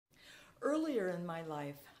Earlier in my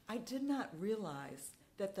life, I did not realize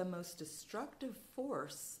that the most destructive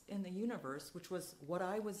force in the universe, which was what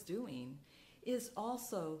I was doing, is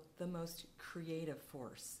also the most creative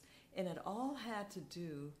force. And it all had to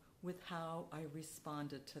do with how I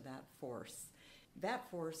responded to that force. That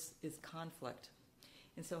force is conflict.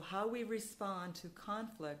 And so how we respond to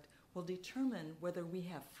conflict will determine whether we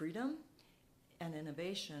have freedom and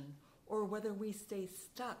innovation or whether we stay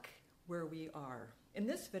stuck where we are. In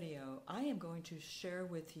this video, I am going to share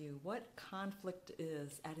with you what conflict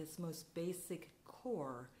is at its most basic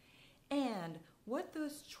core and what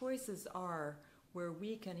those choices are where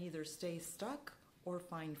we can either stay stuck or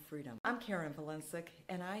find freedom. I'm Valencic,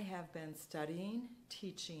 and I have been studying,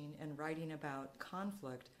 teaching, and writing about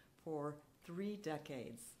conflict for 3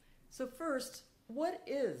 decades. So first, what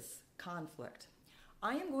is conflict?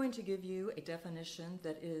 I am going to give you a definition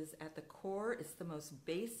that is at the core, it's the most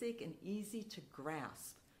basic and easy to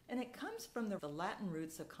grasp. And it comes from the Latin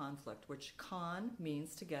roots of conflict, which con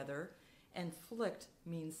means together and flict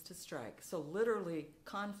means to strike. So literally,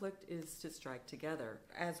 conflict is to strike together.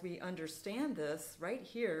 As we understand this, right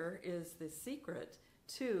here is the secret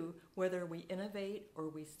to whether we innovate or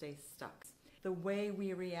we stay stuck. The way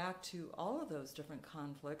we react to all of those different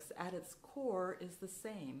conflicts at its core is the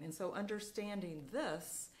same. And so understanding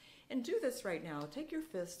this, and do this right now, take your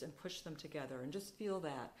fist and push them together and just feel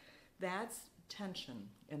that. That's tension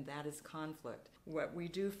and that is conflict. What we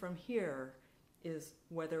do from here is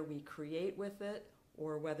whether we create with it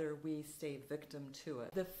or whether we stay victim to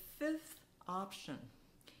it. The fifth option,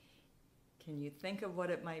 can you think of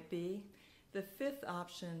what it might be? The fifth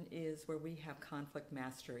option is where we have conflict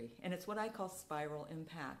mastery, and it's what I call spiral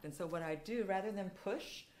impact. And so what I do, rather than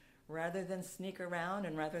push, rather than sneak around,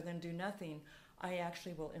 and rather than do nothing, I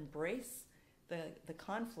actually will embrace the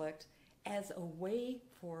conflict as a way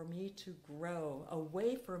for me to grow, a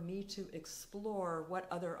way for me to explore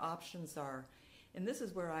what other options are. And this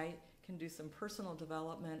is where I can do some personal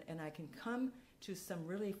development, and I can come to some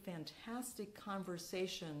really fantastic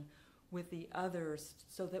conversation with the others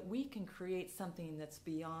so that we can create something that's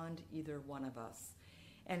beyond either one of us.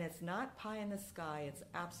 And it's not pie in the sky, it's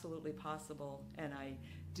absolutely possible, and I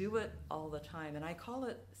do it all the time, and I call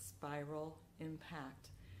it spiral impact,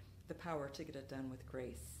 the power to get it done with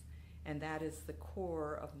grace. And that is the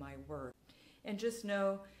core of my work. And just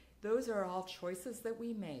know, those are all choices that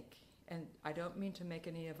we make, and I don't mean to make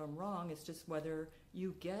any of them wrong, it's just whether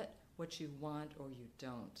you get what you want or you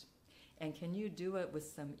don't. And can you do it with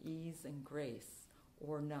some ease and grace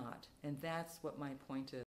or not? And that's what my point is.